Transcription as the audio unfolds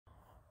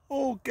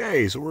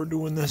Okay, so we're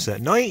doing this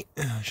at night.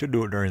 I should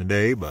do it during the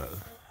day, but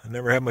I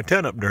never have my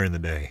tent up during the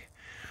day.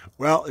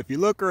 Well, if you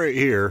look right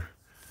here,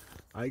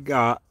 I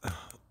got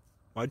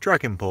my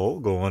trekking pole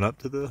going up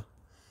to the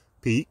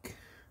peak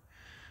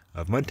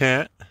of my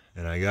tent,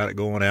 and I got it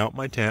going out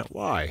my tent.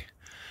 Why?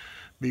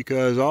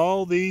 Because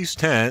all these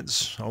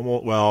tents,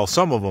 almost, well,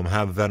 some of them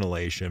have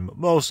ventilation, but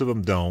most of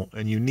them don't,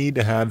 and you need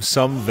to have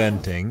some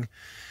venting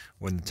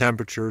when the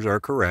temperatures are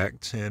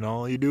correct. And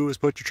all you do is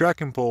put your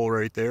trekking pole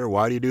right there.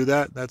 Why do you do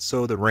that? That's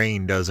so the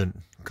rain doesn't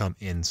come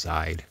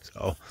inside.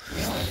 So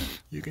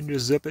you can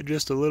just zip it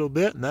just a little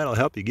bit, and that'll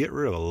help you get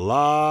rid of a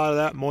lot of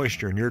that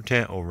moisture in your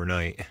tent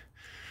overnight.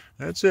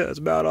 That's it. That's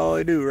about all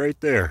I do right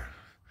there.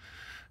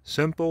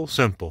 Simple,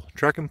 simple.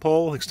 Trekking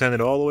pole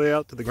extended all the way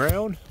out to the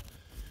ground,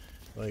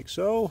 like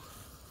so.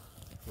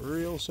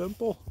 Real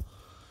simple.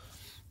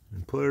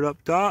 And put it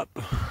up top.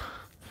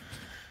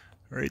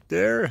 Right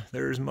there.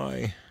 There's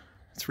my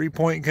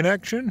 3-point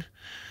connection.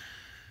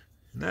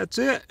 And that's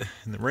it.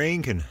 And the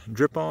rain can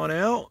drip on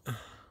out.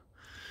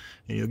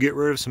 And you'll get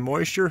rid of some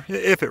moisture.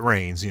 If it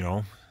rains, you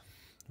know.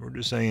 We're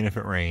just saying if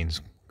it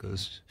rains.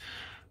 Because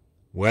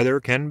weather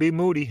can be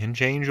moody and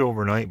change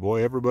overnight.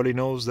 Boy, everybody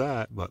knows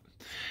that. But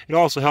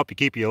it'll also help you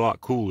keep you a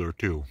lot cooler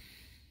too.